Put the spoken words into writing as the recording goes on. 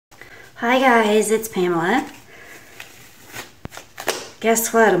Hi guys, it's Pamela.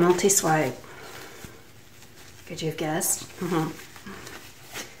 Guess what? A multi-swipe. Could you have guessed?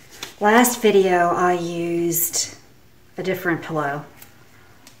 Last video I used a different pillow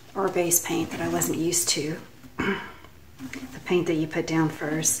or base paint that I wasn't used to. The paint that you put down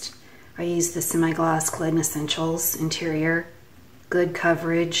first. I used the Semi-Gloss Glidden Essentials Interior. Good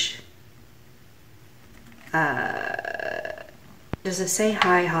coverage. Does it say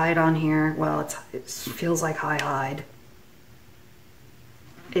high hide on here? Well, it feels like high hide.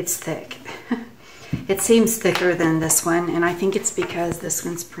 It's thick. It seems thicker than this one, and I think it's because this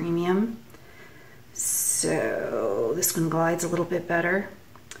one's premium. So this one glides a little bit better.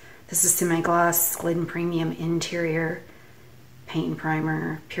 This is Semi-Gloss Glidden Premium Interior Paint and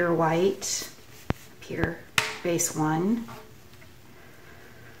Primer, Pure White, Pure Base 1.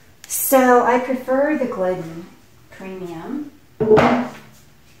 So I prefer the Glidden Premium.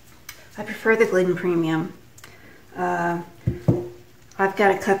 I've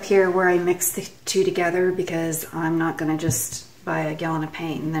got a cup here where I mix the two together because I'm not going to just buy a gallon of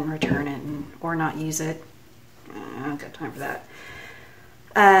paint and then return it or not use it. I don't got time for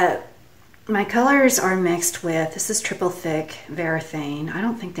that. My colors are mixed with, this is Triple Thick Varathane. I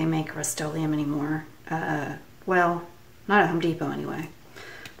don't think they make Rust-Oleum anymore. Well, not at Home Depot anyway.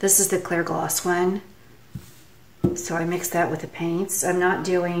 This is the clear gloss one. So I mix that with the paints. I'm not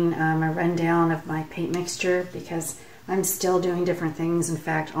doing a rundown of my paint mixture because I'm still doing different things. In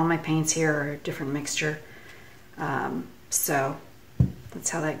fact, all my paints here are a different mixture. So that's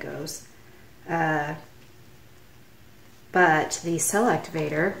how that goes. But the cell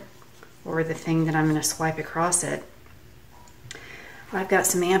activator, or the thing that I'm going to swipe across it, I've got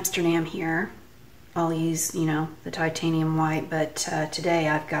some Amsterdam here. I'll use, you know, the titanium white, but today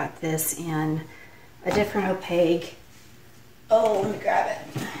I've got this in a different opaque, oh, let me grab it,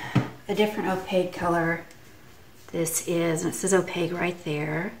 a different opaque color. This is, and it says opaque right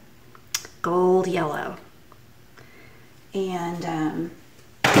there, gold yellow. And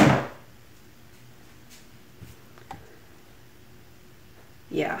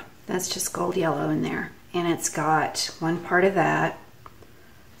yeah, that's just gold yellow in there. And it's got one part of that,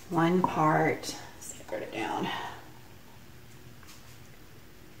 one part, let's see if I wrote it down.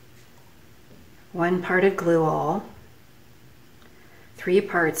 One part of glue all, 3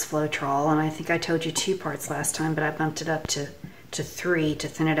 parts Floetrol, and I think I told you 2 parts last time, but I bumped it up to 3 to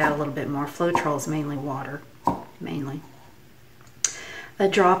thin it out a little bit more. Floetrol is mainly water, mainly. A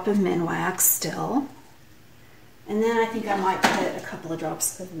drop of Minwax still, and then I think I might put a couple of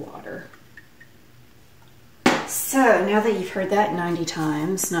drops of water. So now that you've heard that 90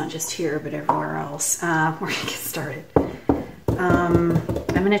 times, not just here but everywhere else, we're gonna get started.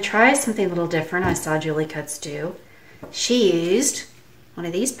 I'm going to try something a little different. I saw Julie Cutts do. She used one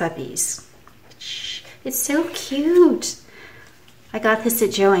of these puppies. It's so cute. I got this at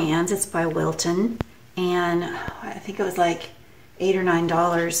Joann's. It's by Wilton. And I think it was like $8 or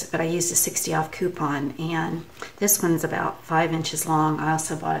 $9, but I used a 60 off coupon. And this one's about 5 inches long. I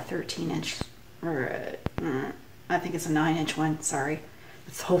also bought a 13-inch, or I think it's a 9-inch one. Sorry.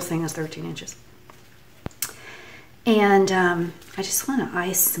 This whole thing is 13 inches. And I just want to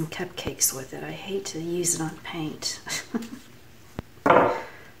ice some cupcakes with it. I hate to use it on paint.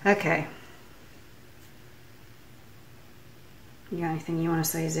 Okay. You got anything you want to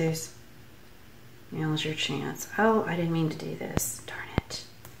say, Zeus? Now's your chance. Oh, I didn't mean to do this. Darn it.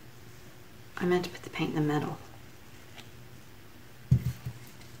 I meant to put the paint in the middle.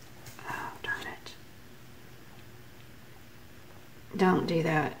 Oh, darn it. Don't do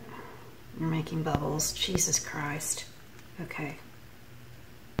that. You're making bubbles. Jesus Christ. Okay.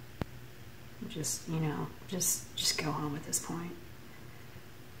 Just, you know, just go home at this point.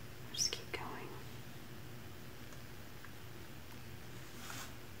 Just keep going.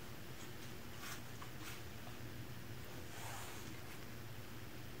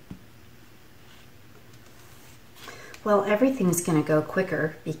 Well, everything's going to go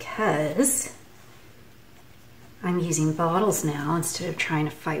quicker because I'm using bottles now instead of trying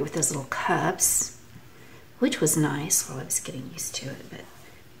to fight with those little cups, which was nice while I was getting used to it, but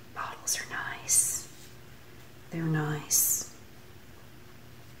bottles are nice. They're nice.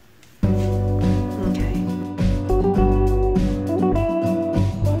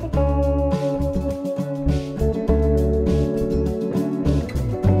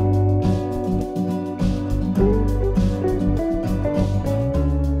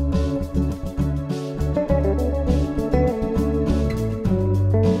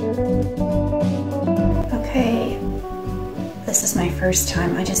 Okay. This is my first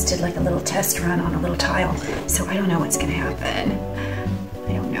time. I just did like a little test run on a little tile, so I don't know what's gonna happen.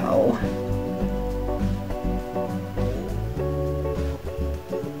 I don't know.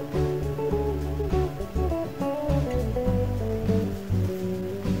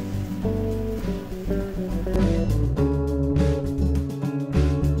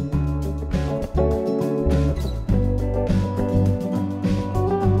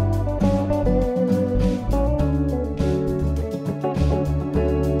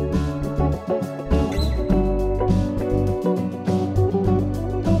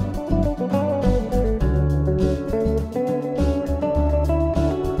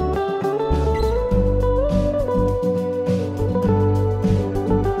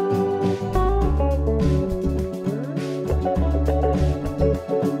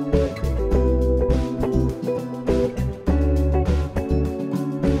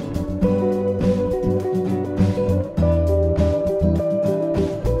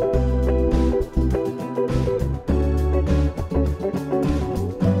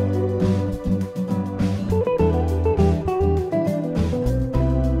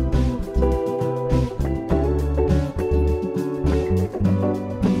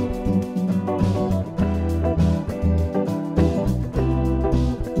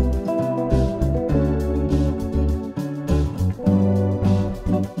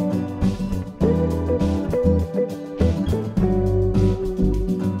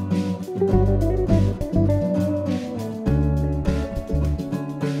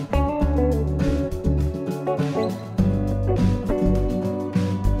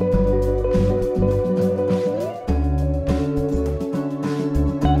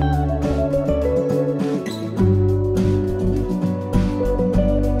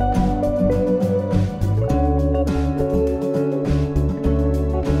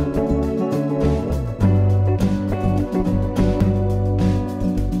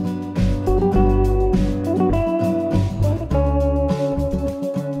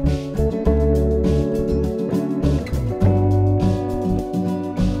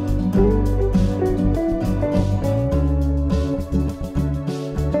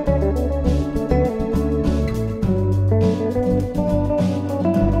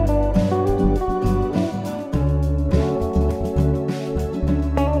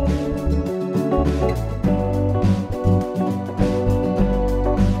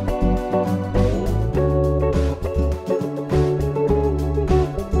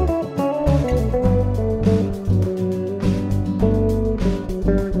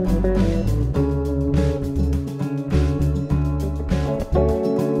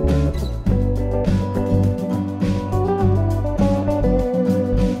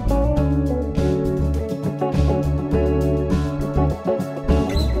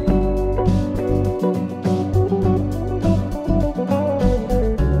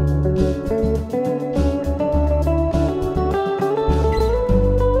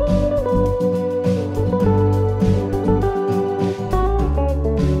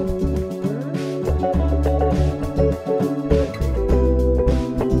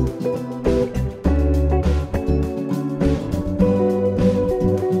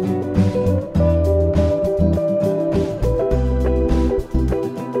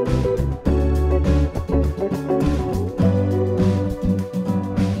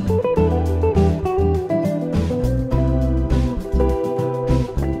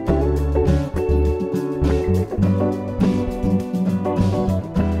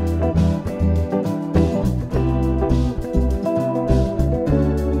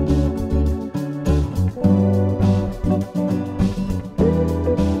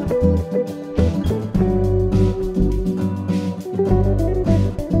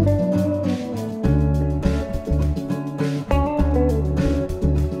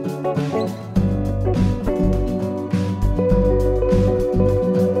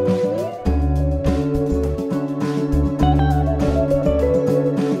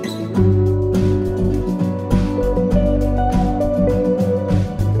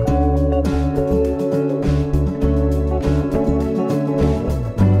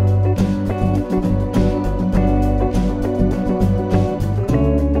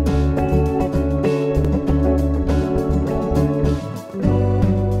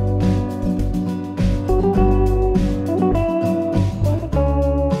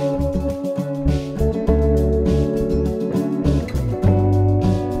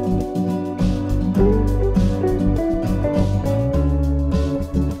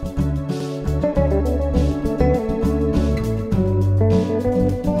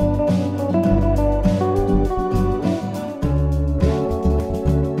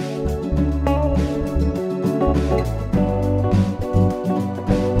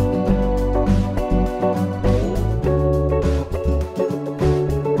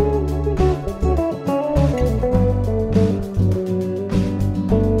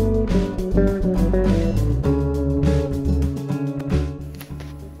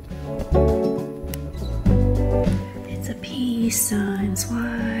 sign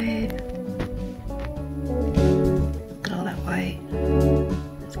swipe. Look at all that white.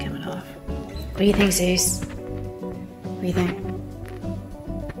 It's coming off. What do you think, Zeus? What do you think?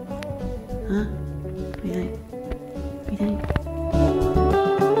 Huh? What do you think? What do you think?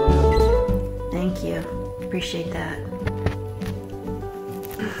 Thank you. Appreciate that.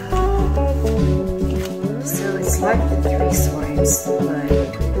 So it's like the 3 swipes, but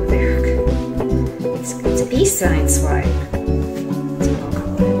it's a peace sign swipe.